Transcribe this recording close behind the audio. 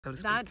so to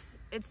speak?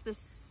 It's the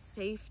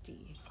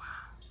safety. Wow.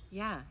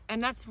 Yeah,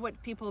 and that's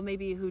what people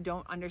maybe who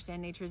don't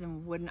understand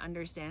naturism wouldn't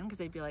understand, because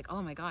they'd be like,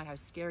 oh my God, how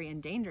scary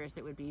and dangerous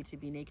it would be to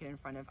be naked in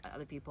front of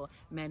other people,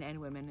 men and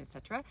women,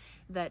 etc.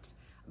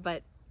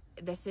 But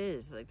this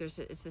is like,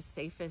 it's the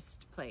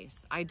safest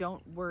place. I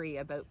don't worry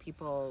about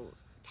people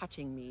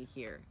touching me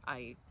here.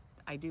 I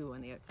do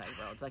in the outside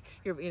world. It's like,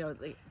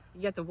 like,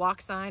 you get the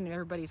walk sign and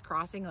everybody's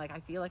crossing. Like, I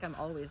feel like I'm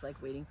always like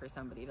waiting for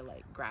somebody to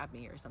like grab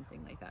me or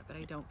something like that, but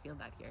I don't feel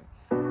that here.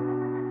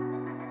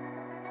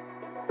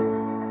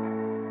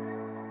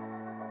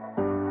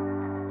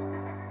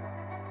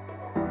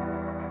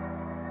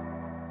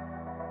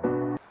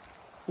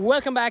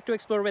 Welcome back to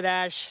Explore with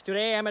Ash.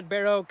 Today I'm at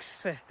Bear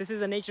Oaks. This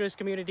is a naturist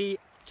community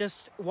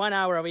just 1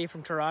 hour away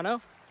from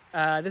Toronto.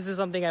 This is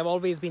something I've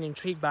always been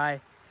intrigued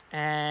by,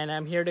 and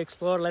I'm here to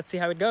explore. Let's see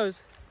how it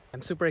goes.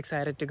 I'm super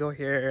excited to go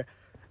here.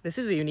 This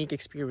is a unique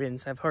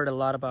experience. I've heard a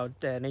lot about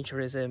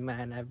naturism,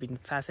 and I've been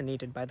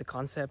fascinated by the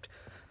concept.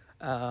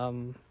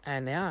 And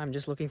yeah, I'm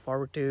just looking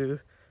forward to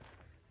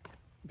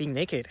being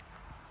naked.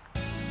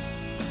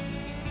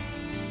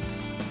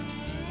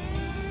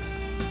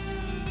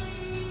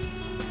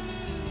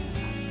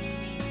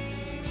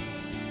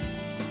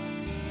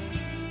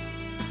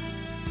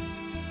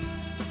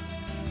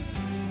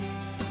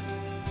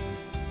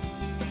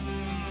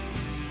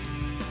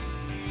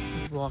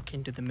 Walk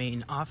into the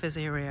main office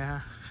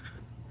area.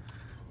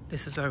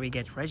 This is where we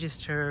get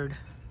registered,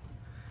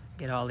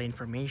 get all the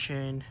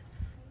information.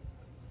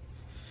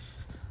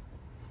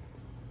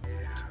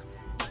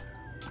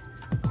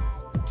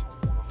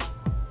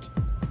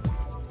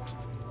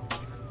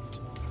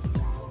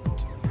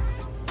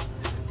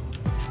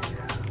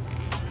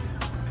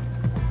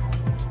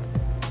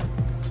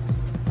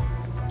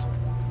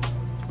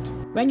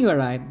 When you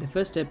arrive, the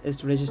first step is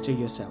to register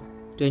yourself.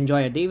 To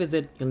enjoy a day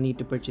visit, you'll need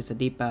to purchase a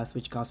day pass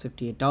which costs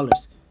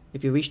 $58.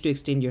 If you wish to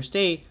extend your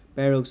stay,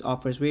 Bear Oaks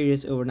offers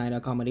various overnight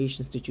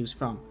accommodations to choose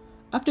from.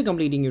 After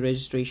completing your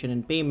registration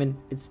and payment,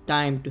 it's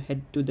time to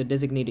head to the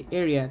designated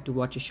area to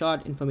watch a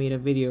short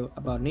informative video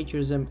about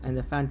naturism and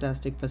the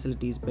fantastic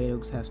facilities Bear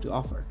Oaks has to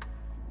offer.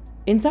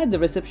 Inside the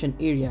reception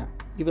area,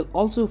 you will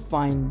also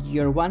find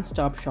your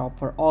one-stop shop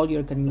for all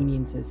your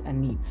conveniences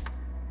and needs.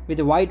 With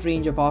a wide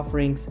range of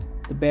offerings,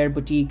 the Bear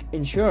Boutique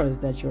ensures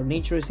that your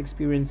naturist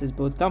experience is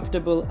both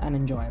comfortable and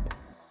enjoyable.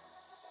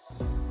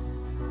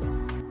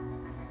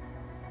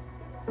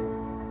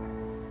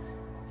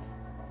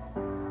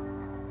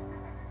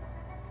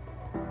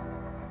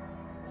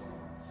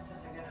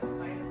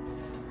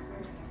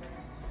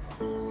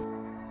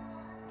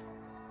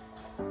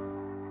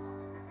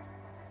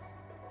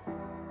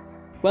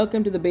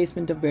 Welcome to the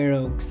basement of Bear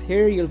Oaks.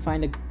 Here you'll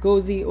find a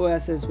cozy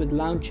oasis with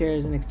lounge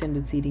chairs and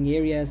extended seating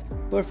areas,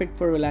 perfect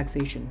for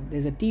relaxation.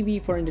 There's a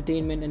TV for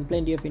entertainment and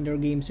plenty of indoor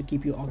games to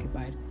keep you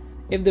occupied.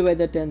 If the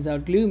weather turns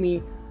out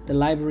gloomy, the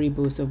library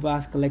boasts a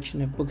vast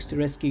collection of books to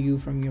rescue you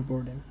from your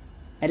boredom.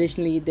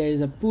 Additionally, there is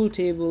a pool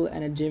table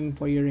and a gym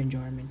for your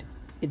enjoyment.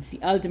 It's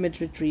the ultimate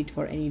retreat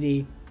for any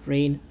day,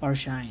 rain or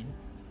shine.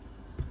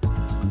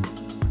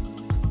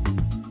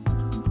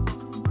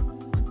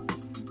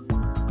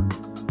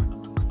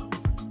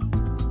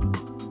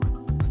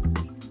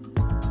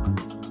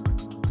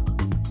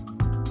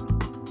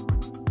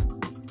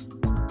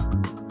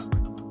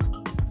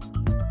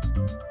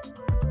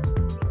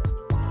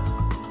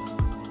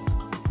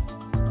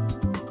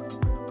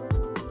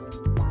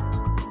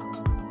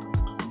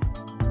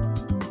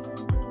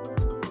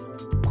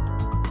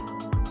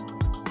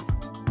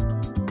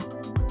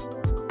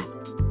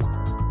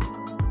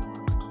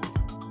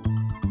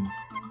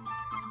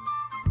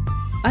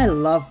 I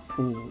love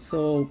pool,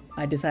 so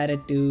I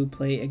decided to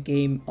play a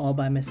game all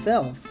by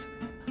myself.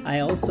 I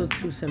also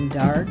threw some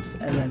darts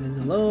as I was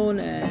alone,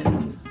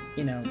 and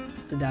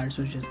the darts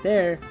were just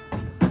there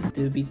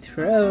to be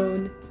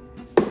thrown.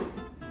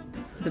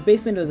 The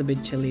basement was a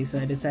bit chilly, so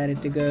I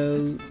decided to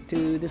go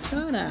to the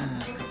sauna.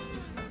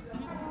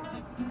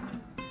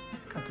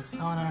 Got the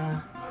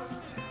sauna.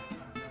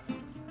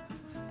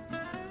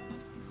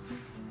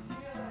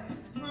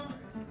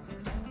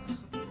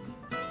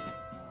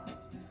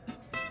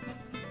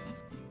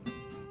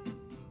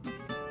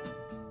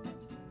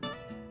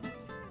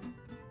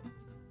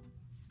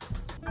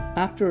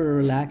 After a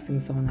relaxing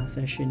sauna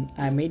session,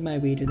 I made my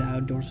way to the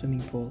outdoor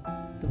swimming pool.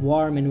 The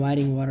warm,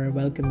 inviting water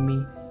welcomed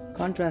me,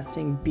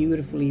 contrasting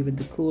beautifully with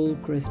the cool,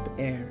 crisp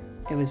air.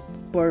 It was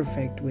a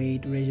perfect way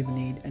to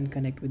rejuvenate and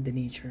connect with the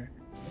nature.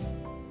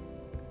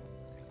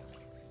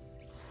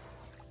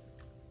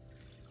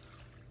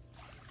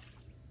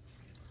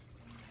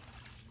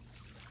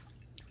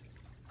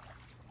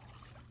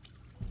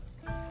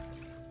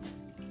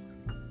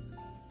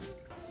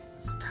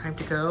 It's time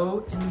to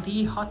go in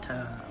the hot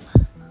tub.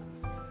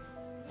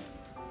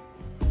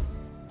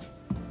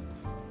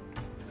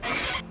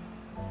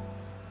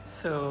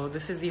 So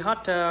this is the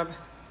hot tub.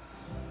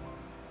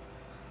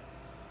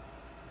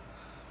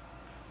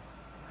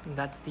 And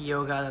that's the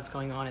yoga that's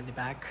going on in the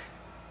back.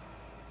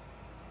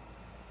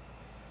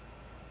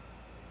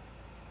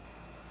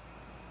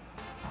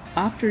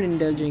 After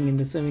indulging in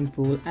the swimming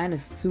pool and a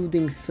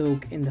soothing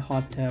soak in the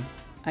hot tub,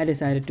 I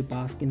decided to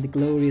bask in the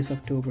glorious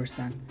October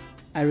sun.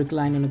 I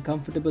reclined on a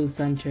comfortable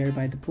sun chair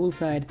by the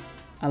poolside,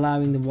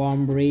 allowing the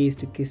warm rays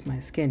to kiss my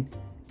skin.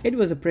 It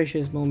was a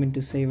precious moment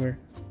to savor,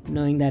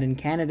 knowing that in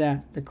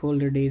Canada, the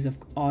colder days of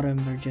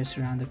autumn were just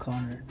around the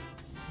corner.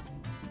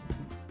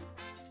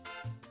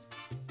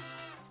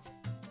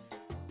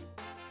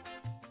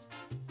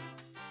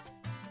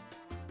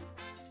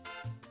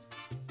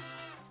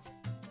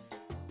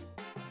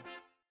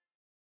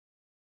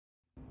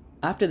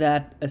 After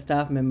that, a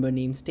staff member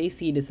named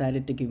Stacy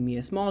decided to give me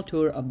a small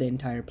tour of the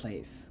entire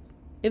place.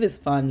 It was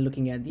fun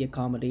looking at the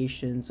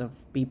accommodations of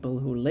people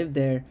who live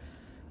there,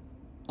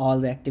 all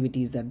the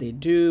activities that they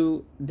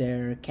do,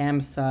 their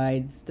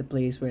campsites, the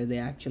place where they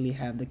actually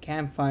have the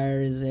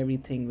campfires.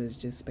 Everything was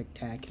just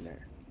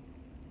spectacular.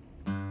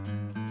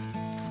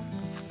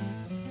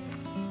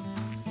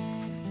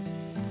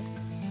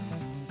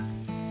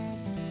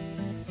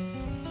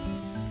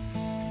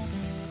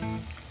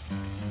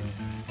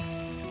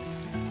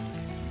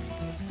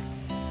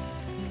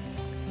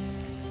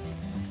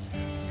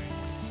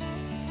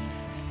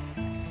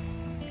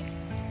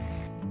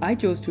 I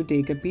chose to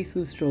take a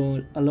peaceful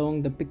stroll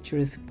along the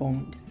picturesque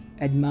pond,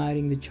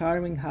 admiring the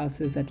charming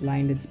houses that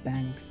lined its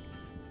banks.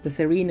 The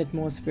serene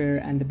atmosphere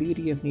and the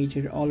beauty of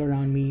nature all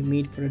around me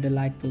made for a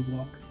delightful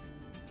walk.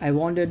 I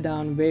wandered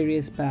down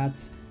various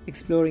paths,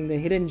 exploring the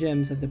hidden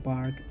gems of the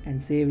park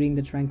and savoring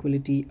the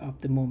tranquility of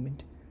the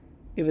moment.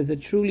 It was a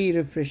truly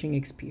refreshing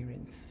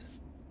experience.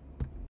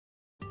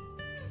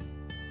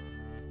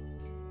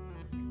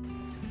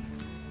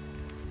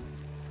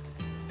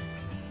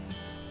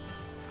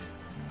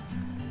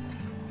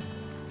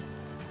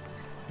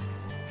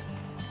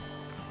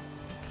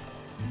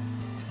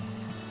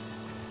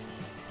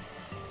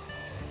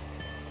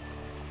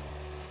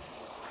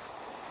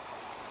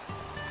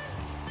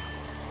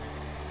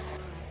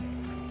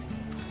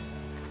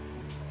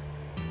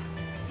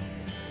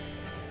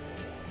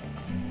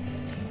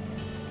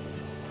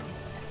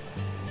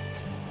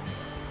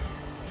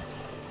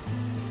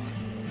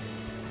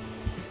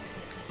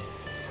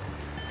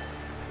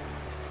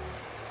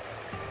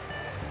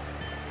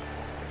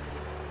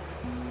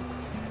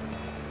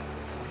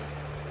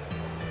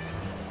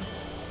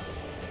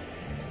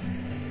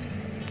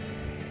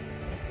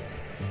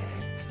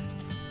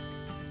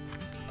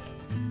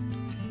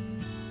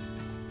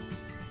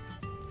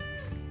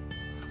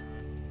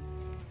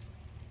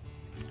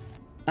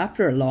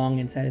 After a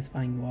long and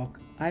satisfying walk,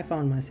 I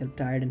found myself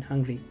tired and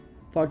hungry.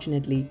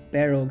 Fortunately,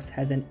 Bear Oaks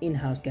has an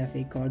in-house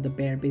cafe called the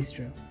Bear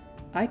Bistro.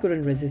 I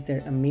couldn't resist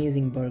their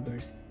amazing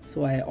burgers,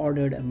 so I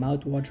ordered a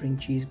mouth-watering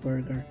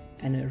cheeseburger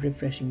and a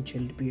refreshing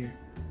chilled beer.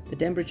 The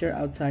temperature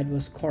outside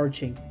was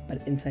scorching,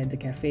 but inside the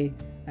cafe,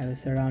 I was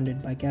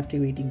surrounded by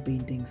captivating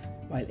paintings.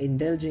 While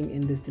indulging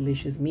in this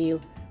delicious meal,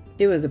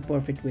 it was a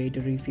perfect way to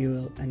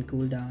refuel and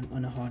cool down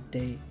on a hot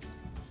day.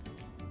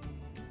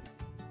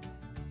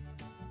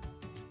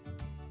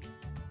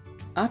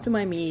 After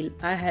my meal,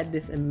 I had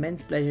this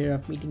immense pleasure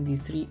of meeting these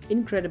three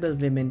incredible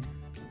women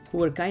who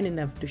were kind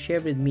enough to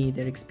share with me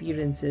their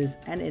experiences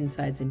and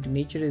insights into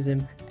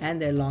naturism and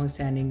their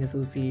long-standing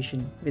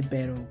association with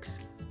Bear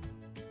Oaks.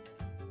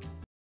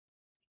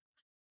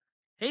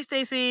 Hey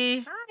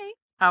Stacy, Hi,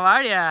 how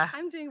are ya?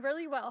 I'm doing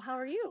really well. How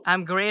are you?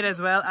 I'm great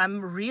as well. I'm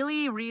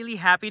really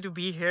happy to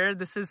be here.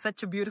 This is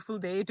such a beautiful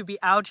day to be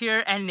out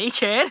here and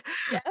naked.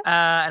 Yes.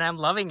 And I'm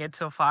loving it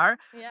so far.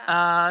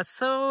 Yeah.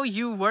 So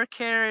you work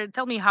here.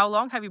 Tell me, how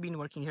long have you been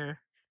working here?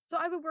 So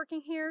I've been working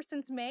here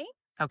since May.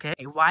 Okay.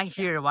 Why Yeah.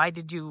 here? Why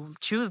did you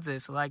choose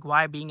this? Like,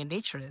 why being a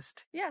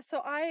naturist? Yeah,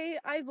 so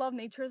I love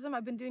naturism.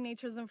 I've been doing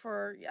naturism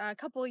for a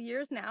couple of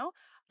years now.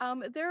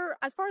 There,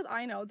 as far as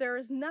I know, there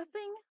is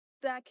nothing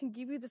that can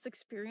give you this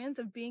experience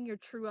of being your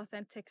true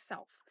authentic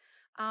self.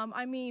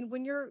 I mean,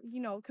 when you're,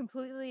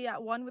 completely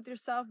at one with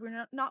yourself,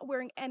 you're not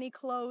wearing any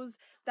clothes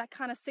that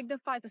kind of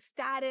signifies a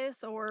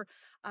status or,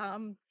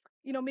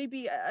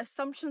 maybe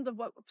assumptions of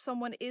what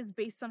someone is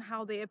based on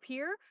how they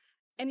appear.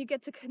 And you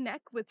get to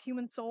connect with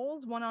human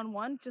souls one on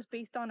one just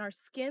based on our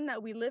skin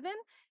that we live in.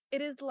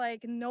 It is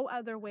like no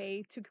other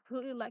way to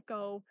completely let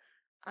go,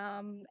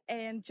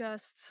 and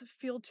just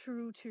feel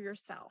true to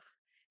yourself.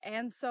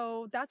 And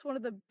so that's one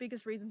of the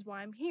biggest reasons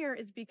why I'm here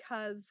is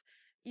because,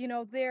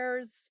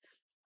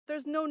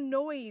 there's no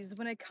noise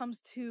when it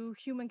comes to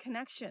human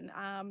connection.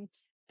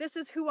 This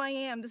is who I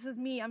am. This is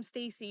me. I'm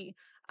Stacy.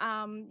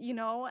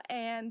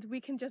 And we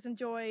can just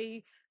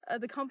enjoy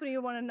the company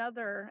of one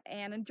another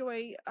and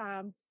enjoy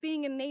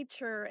being in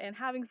nature and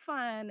having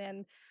fun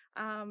and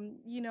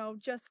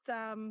just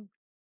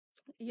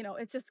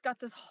it's just got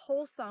this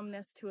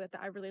wholesomeness to it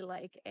that I really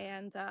like.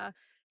 And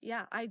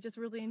yeah, I just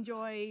really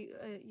enjoy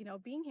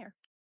being here.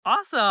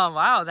 Awesome.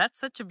 Wow, that's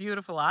such a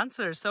beautiful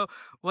answer. So,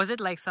 was it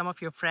like some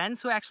of your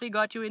friends who actually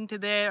got you into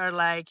there, or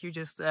like you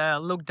just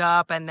looked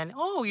up and then,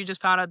 oh, you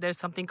just found out there's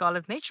something called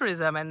as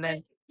naturism and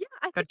then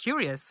Yeah, got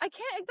curious? I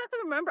can't exactly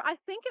remember. I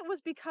think it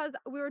was because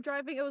we were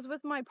driving, it was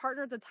with my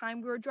partner at the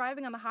time. We were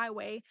driving on the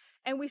highway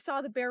and we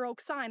saw the Bear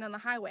Oak sign on the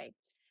highway.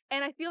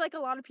 And I feel like a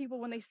lot of people,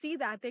 when they see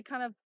that, they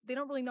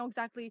don't really know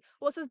exactly,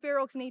 well, it says Bear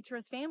Oaks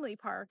Naturist Family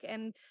Park.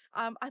 And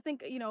I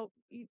think,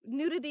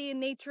 nudity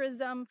and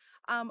naturism,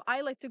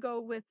 I like to go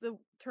with the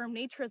term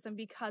naturism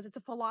because it's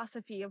a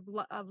philosophy of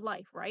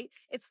life, right?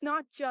 It's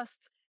not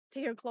just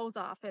taking your clothes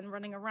off and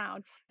running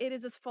around. It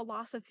is this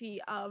philosophy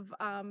of,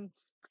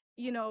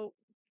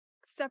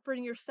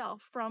 separating yourself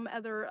from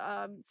other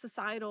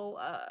societal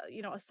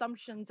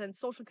assumptions and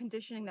social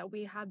conditioning that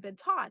we have been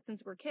taught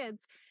since we're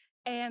kids,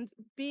 and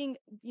being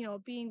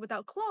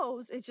without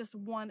clothes is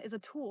a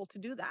tool to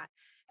do that.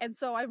 And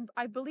so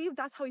I believe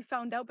that's how we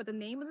found out, but the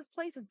name of this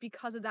place is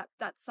because of that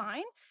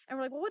sign. And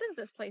we're like, well, what is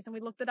this place? And we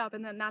looked it up,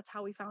 and then that's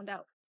how we found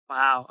out.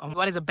 Wow. And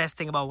what is the best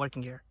thing about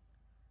working here?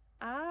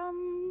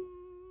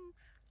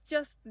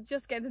 Just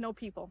getting to know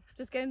people,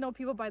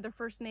 by their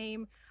first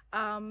name,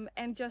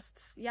 and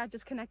just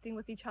connecting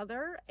with each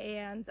other,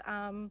 and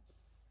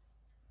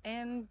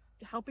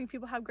helping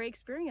people have great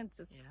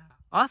experiences. Yeah.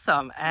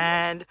 Awesome.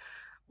 And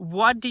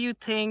what do you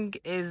think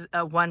is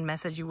one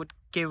message you would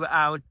give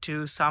out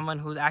to someone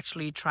who's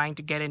actually trying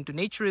to get into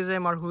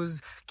naturism, or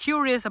who's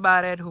curious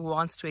about it, who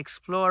wants to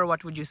explore?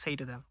 What would you say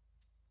to them?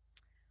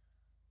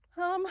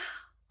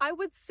 I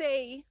would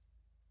say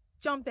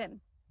jump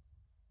in.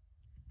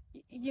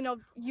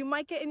 You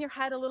might get in your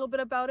head a little bit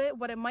about it,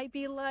 what it might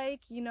be like.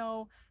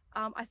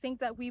 I think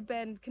that we've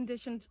been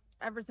conditioned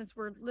ever since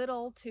we're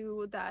little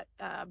to that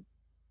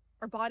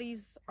our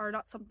bodies are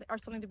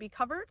something to be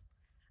covered.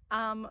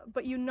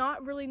 But you're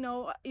not going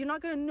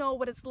to know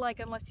what it's like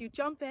unless you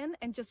jump in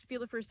and just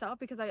feel it for yourself.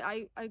 Because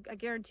I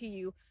guarantee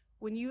you,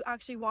 when you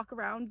actually walk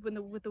around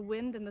with the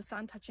wind and the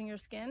sun touching your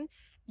skin,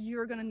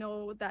 you're going to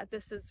know that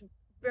this is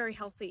very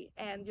healthy,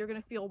 and you're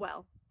going to feel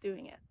well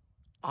doing it.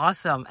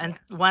 Awesome. And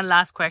one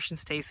last question,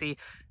 Stacy.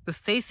 So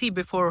Stacy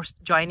before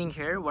joining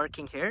here,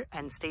 working here,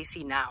 and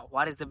Stacy now,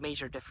 what is the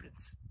major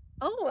difference?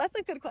 Oh, that's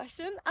a good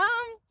question.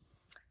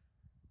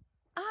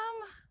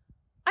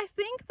 I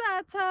think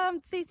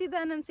that Stacy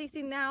then and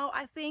Stacy now,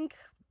 I think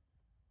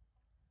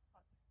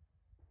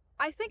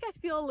I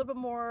feel a little bit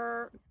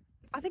more,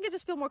 I think I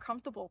just feel more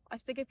comfortable. I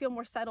think I feel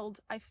more settled.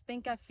 I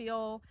think I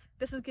feel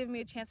this has given me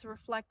a chance to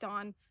reflect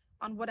on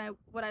what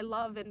I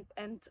love,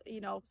 and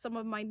some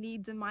of my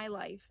needs in my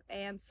life.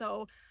 And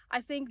so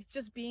I think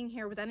just being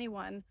here with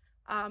anyone,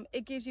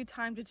 it gives you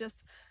time to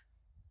just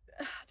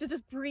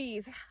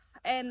breathe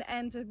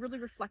and to really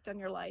reflect on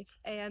your life.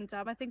 And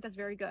I think that's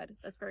very good.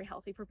 That's very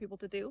healthy for people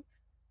to do.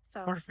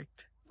 So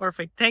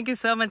Perfect. Thank you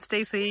so much,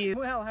 Stacy.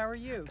 Well, how are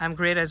you? I'm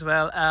great as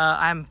well.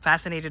 I'm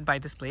fascinated by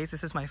this place.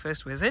 This is my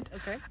first visit.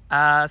 Okay.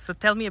 So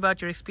tell me about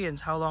your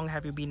experience. How long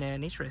have you been a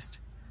naturist?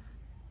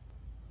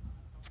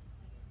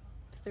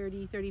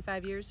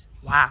 35 years.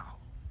 Wow,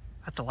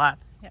 that's a lot.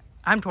 Yeah.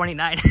 I'm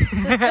 29.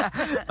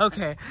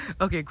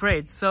 Okay,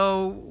 great.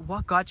 So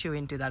what got you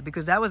into that?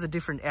 Because that was a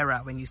different era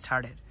when you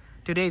started.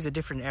 Today is a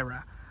different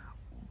era.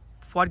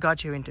 What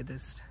got you into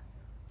this?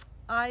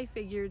 I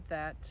figured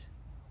that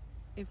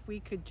if we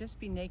could just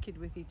be naked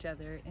with each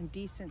other and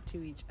decent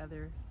to each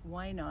other,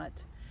 why not?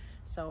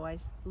 So I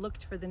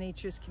looked for the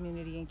naturist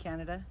community in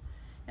Canada,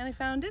 and I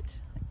found it,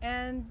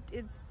 and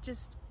it's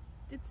just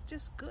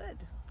good.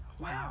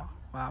 Wow.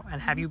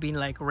 And have you been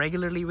like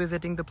regularly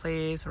visiting the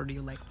place, or do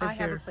you like live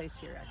here? I have a place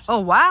here, actually. Oh,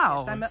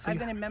 wow. Yes, I've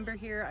been a member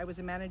here. I was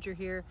a manager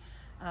here.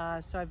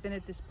 So I've been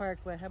at this park,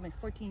 how many?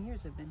 14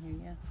 years I've been here,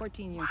 yeah.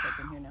 14 years I've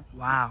been here now.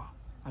 Wow.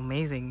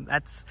 Amazing.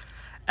 That's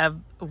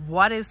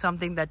what is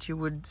something that you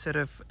would sort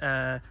of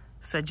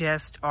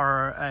suggest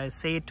or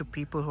say to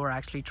people who are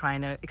actually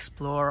trying to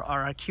explore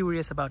or are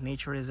curious about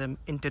naturism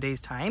in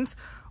today's times?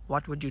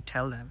 What would you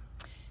tell them?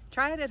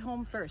 Try it at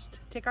home first.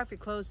 Take off your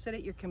clothes, sit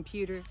at your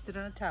computer, sit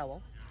on a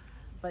towel.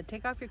 But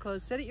take off your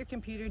clothes, sit at your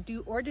computer,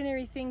 do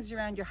ordinary things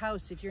around your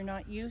house if you're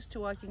not used to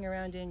walking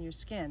around in your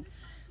skin.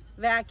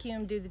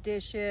 Vacuum, do the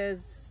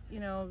dishes,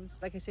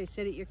 like I say,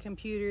 sit at your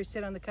computer,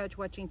 sit on the couch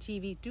watching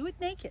TV. Do it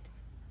naked.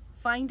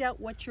 Find out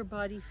what your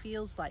body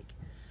feels like.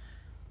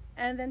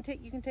 And then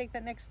you can take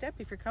that next step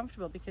if you're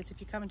comfortable, because if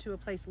you come into a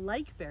place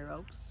like Bear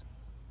Oaks,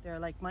 there are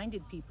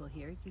like-minded people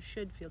here, you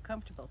should feel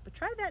comfortable. But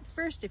try that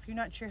first if you're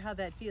not sure how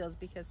that feels,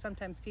 because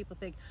sometimes people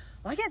think,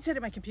 well, I can't sit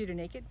at my computer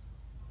naked.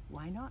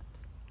 Why not?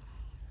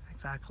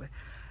 Exactly.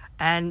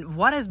 And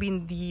what has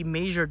been the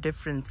major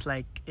difference,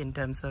 like in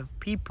terms of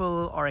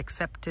people or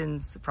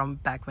acceptance from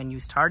back when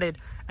you started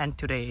and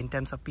today, in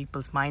terms of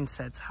people's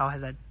mindsets? How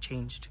has that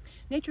changed?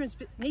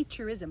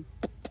 Naturism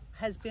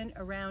has been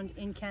around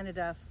in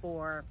Canada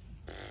for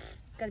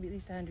got to be at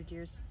least 100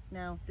 years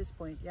now at this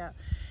point. Yeah,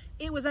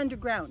 it was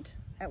underground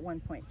at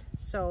one point,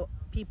 so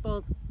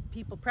people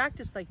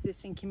practiced like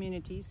this in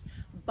communities,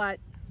 but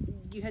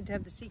you had to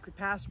have the secret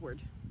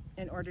password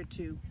in order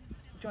to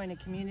join a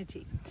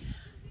community.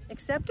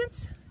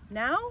 Acceptance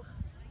now,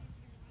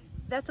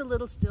 that's a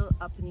little still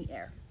up in the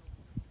air,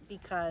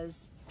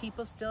 because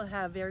people still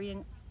have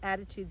varying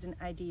attitudes and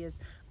ideas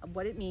of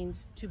what it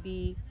means to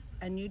be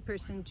a nude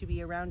person, to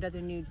be around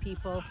other nude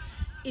people.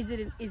 Is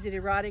it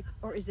erotic,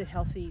 or is it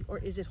healthy, or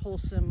is it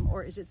wholesome,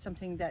 or is it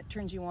something that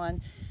turns you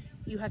on?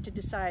 You have to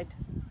decide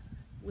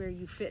where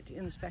you fit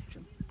in the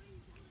spectrum.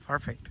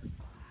 Perfect.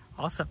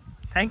 Awesome.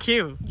 Thank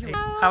you. Hey,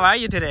 how are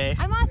you today?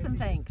 I'm awesome,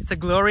 thanks. It's a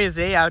glorious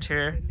day out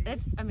here.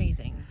 It's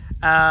amazing.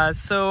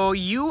 So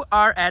you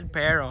are at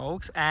Bare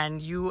Oaks,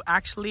 and you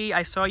actually,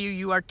 I saw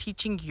you are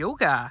teaching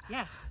yoga.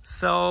 Yes.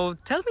 So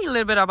tell me a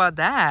little bit about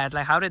that.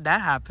 Like, how did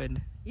that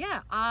happen?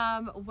 Yeah.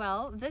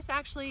 Well, this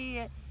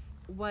actually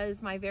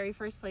was my very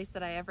first place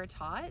that I ever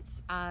taught.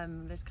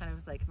 This kind of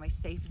was like my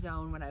safe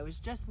zone when I was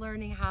just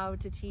learning how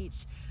to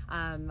teach.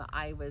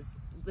 I was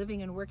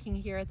living and working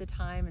here at the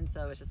time, and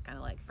so it was just kind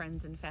of like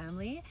friends and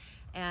family.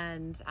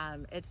 And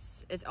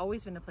it's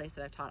always been a place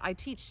that I've taught. I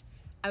teach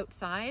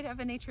outside of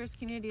a naturist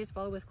community as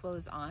well with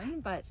clothes on,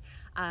 but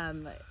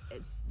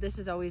this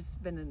has always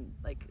been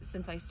like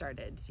since I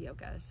started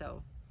yoga.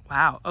 So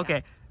wow. Okay.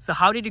 Yeah. So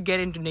how did you get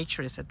into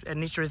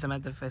naturism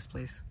at the first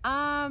place?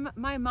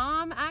 My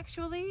mom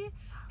actually,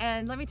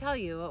 and let me tell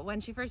you, when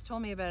she first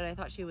told me about it, I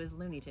thought she was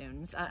Looney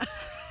Tunes.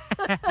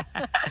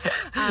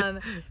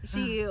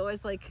 She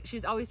was like, she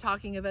was always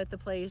talking about the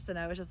place, and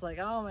I was just like,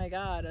 oh my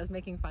God, I was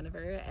making fun of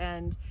her.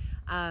 And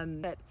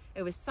but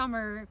it was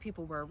summer,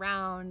 people were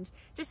around,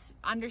 just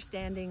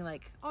understanding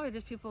like, oh,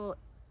 just people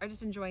are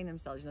just enjoying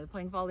themselves. You know, they're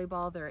playing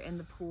volleyball, they're in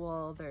the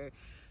pool, they're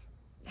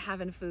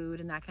having food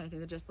and that kind of thing.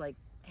 They're just like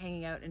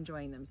hanging out,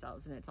 enjoying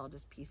themselves, and it's all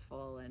just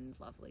peaceful and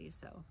lovely.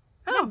 So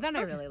then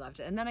I really loved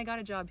it. And then I got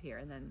a job here,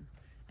 and then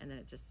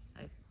it just,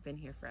 I've been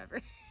here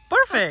forever.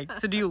 Perfect.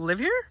 So do you live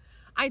here?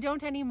 I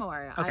don't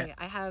anymore. Okay.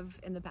 I have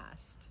in the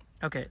past.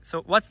 Okay.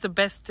 So what's the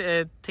best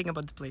thing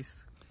about the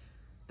place?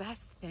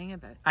 Best thing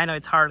about it? I know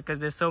it's hard because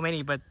there's so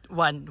many, but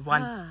one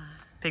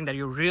thing that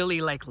you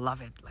really like,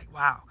 love it. Like,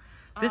 wow,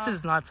 this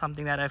is not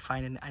something that I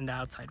find in the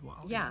outside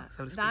world. Yeah, you know,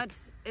 so to speak.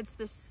 It's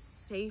the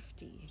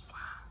safety. Wow.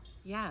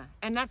 Yeah,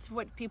 and that's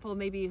what people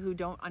maybe who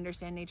don't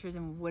understand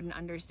naturism wouldn't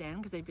understand,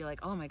 because they'd be like,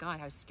 oh my God,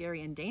 how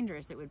scary and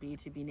dangerous it would be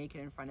to be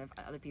naked in front of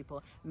other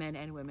people, men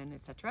and women,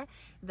 etc.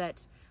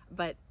 But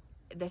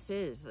this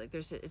is like,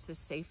 it's the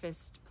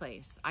safest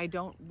place. I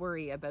don't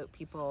worry about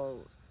people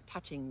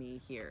touching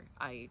me here.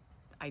 I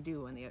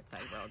do in the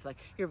outside world. It's like,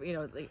 you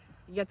know, like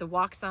you get the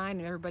walk sign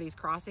and everybody's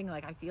crossing.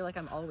 Like, I feel like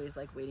I'm always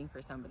like waiting for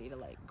somebody to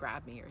like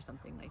grab me or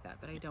something like that,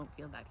 but I don't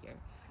feel that here.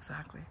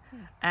 Exactly. Yeah.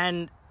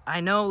 And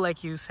I know,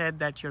 like you said,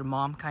 that your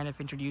mom kind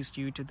of introduced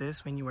you to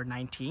this when you were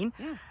 19.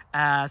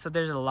 Yeah. So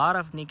there's a lot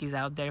of Nikis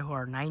out there who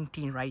are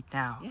 19 right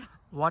now. Yeah.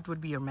 What would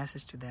be your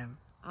message to them?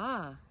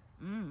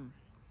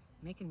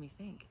 Making me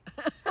think.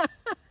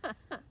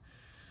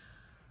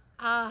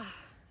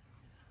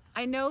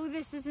 I know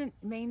this isn't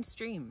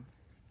mainstream,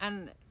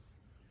 and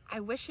I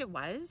wish it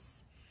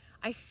was.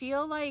 I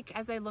feel like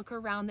as I look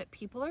around that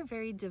people are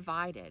very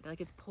divided,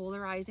 like it's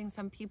polarizing.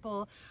 Some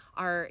people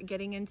are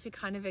getting into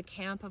kind of a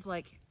camp of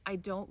like, I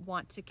don't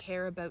want to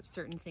care about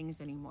certain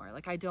things anymore.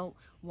 Like, I don't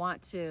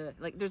want to,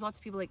 like, there's lots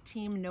of people like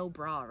team no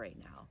bra right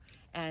now,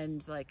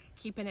 and like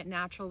keeping it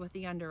natural with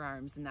the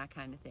underarms and that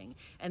kind of thing.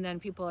 And then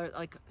people are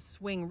like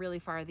swing really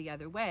far the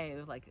other way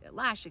with like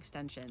lash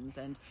extensions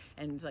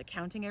and like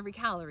counting every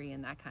calorie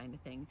and that kind of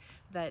thing.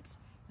 That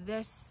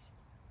this,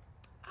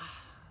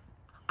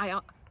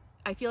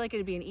 I feel like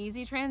it'd be an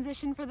easy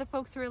transition for the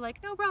folks who are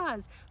like, no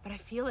bras. But I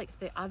feel like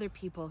the other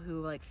people who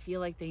like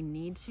feel like they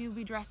need to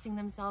be dressing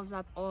themselves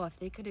up, oh, if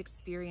they could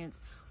experience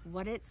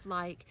what it's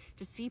like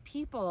to see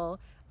people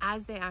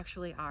as they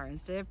actually are,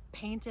 instead of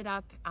painted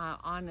up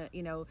on a,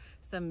 you know,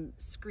 some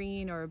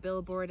screen or a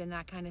billboard and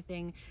that kind of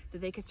thing, that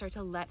they could start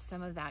to let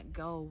some of that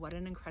go. What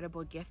an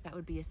incredible gift that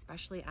would be,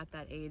 especially at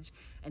that age,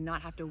 and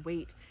not have to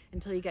wait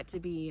until you get to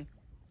be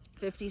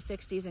 50s,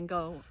 60s and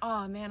go,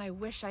 oh man, I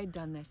wish I'd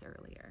done this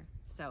earlier.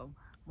 So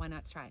why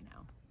not try it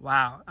now?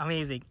 Wow,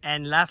 amazing.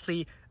 And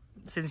lastly,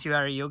 since you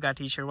are a yoga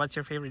teacher, what's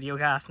your favorite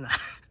yoga asana?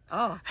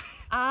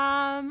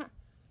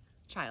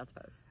 Child's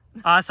pose.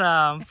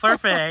 Awesome.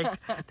 Perfect.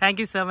 Thank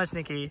you so much,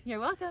 Nikki. You're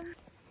welcome.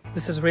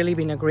 This has really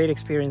been a great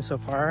experience so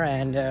far,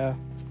 and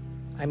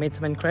I met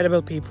some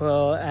incredible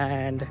people,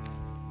 and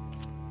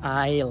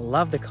I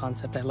love the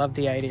concept. I love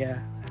the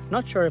idea. I'm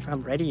not sure if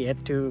I'm ready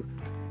yet to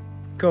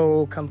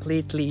go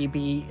completely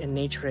be a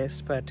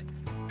naturist, but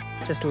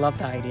just love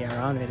the idea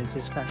around it. It's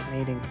just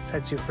fascinating. It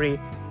sets you free.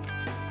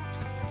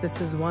 This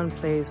is one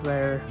place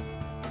where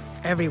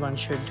everyone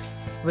should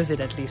visit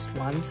at least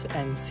once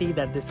and see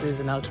that this is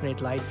an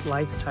alternate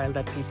lifestyle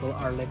that people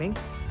are living.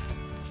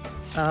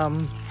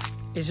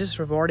 It's just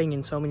rewarding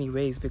in so many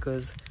ways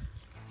because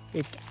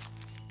it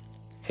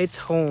hits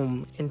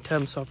home in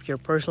terms of your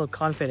personal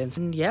confidence.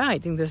 And yeah, I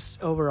think this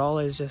overall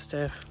is just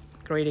a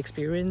great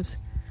experience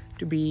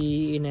to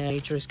be in a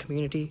naturist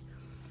community.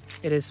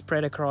 It is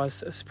spread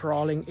across a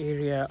sprawling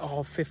area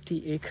of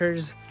 50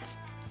 acres.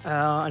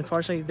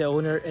 Unfortunately, the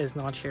owner is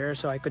not here,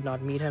 so I could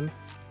not meet him.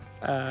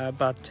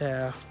 But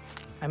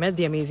I met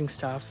the amazing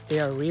staff. They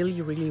are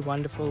really, really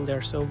wonderful.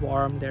 They're so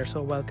warm, they're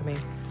so welcoming,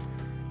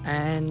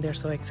 and they're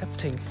so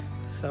accepting.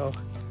 So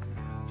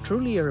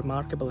truly a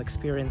remarkable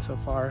experience so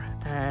far,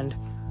 and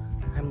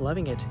I'm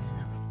loving it.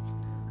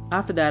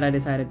 After that, I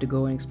decided to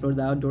go and explore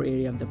the outdoor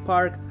area of the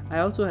park. I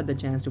also had the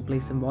chance to play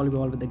some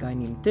volleyball with a guy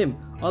named Tim.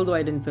 Although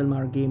I didn't film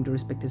our game to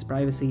respect his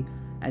privacy,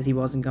 as he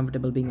wasn't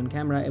comfortable being on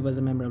camera, it was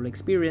a memorable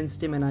experience.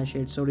 Tim and I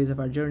shared stories of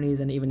our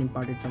journeys and even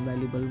imparted some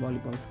valuable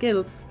volleyball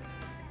skills.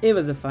 It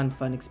was a fun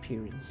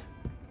experience.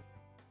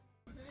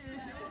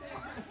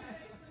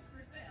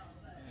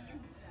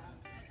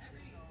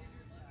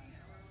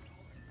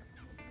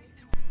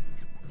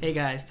 Hey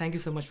guys, thank you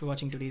so much for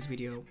watching today's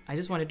video. I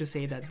just wanted to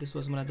say that this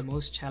was one of the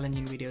most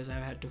challenging videos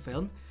I've had to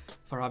film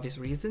for obvious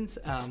reasons.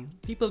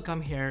 People come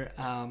here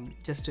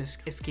just to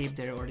escape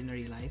their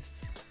ordinary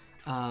lives,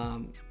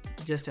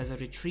 just as a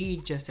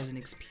retreat, just as an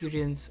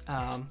experience.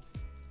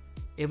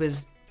 It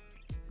was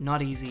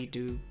not easy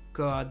to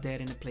go out there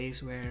in a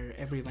place where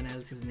everyone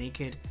else is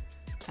naked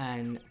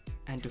and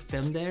to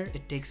film there.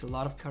 It takes a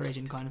lot of courage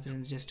and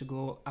confidence just to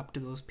go up to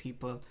those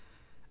people,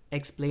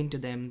 explain to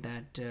them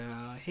that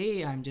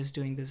hey, I'm just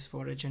doing this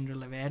for a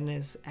general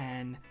awareness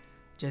and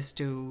just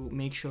to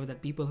make sure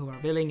that people who are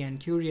willing and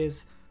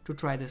curious to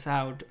try this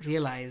out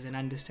realize and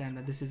understand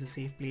that this is a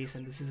safe place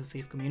and this is a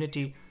safe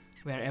community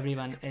where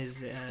everyone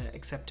is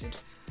accepted.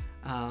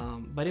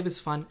 But it was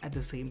fun at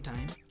the same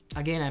time.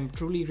 Again, I'm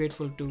truly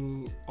grateful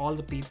to all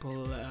the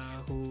people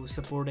who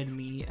supported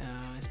me,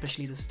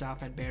 especially the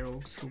staff at Bare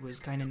Oaks, who was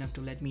kind enough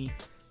to let me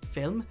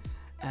film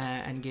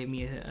and gave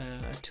me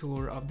a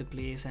tour of the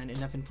place and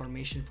enough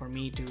information for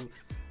me to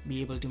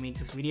be able to make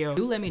this video.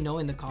 Do let me know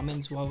in the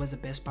comments what was the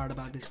best part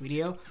about this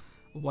video.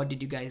 What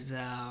did you guys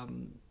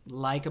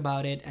like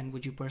about it, and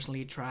would you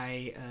personally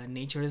try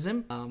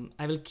Naturism?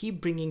 I will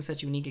keep bringing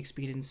such unique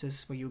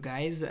experiences for you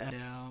guys.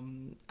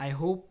 I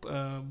hope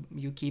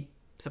you keep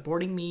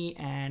supporting me,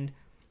 and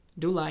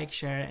do like,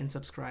 share and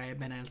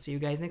subscribe, and I'll see you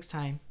guys next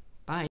time.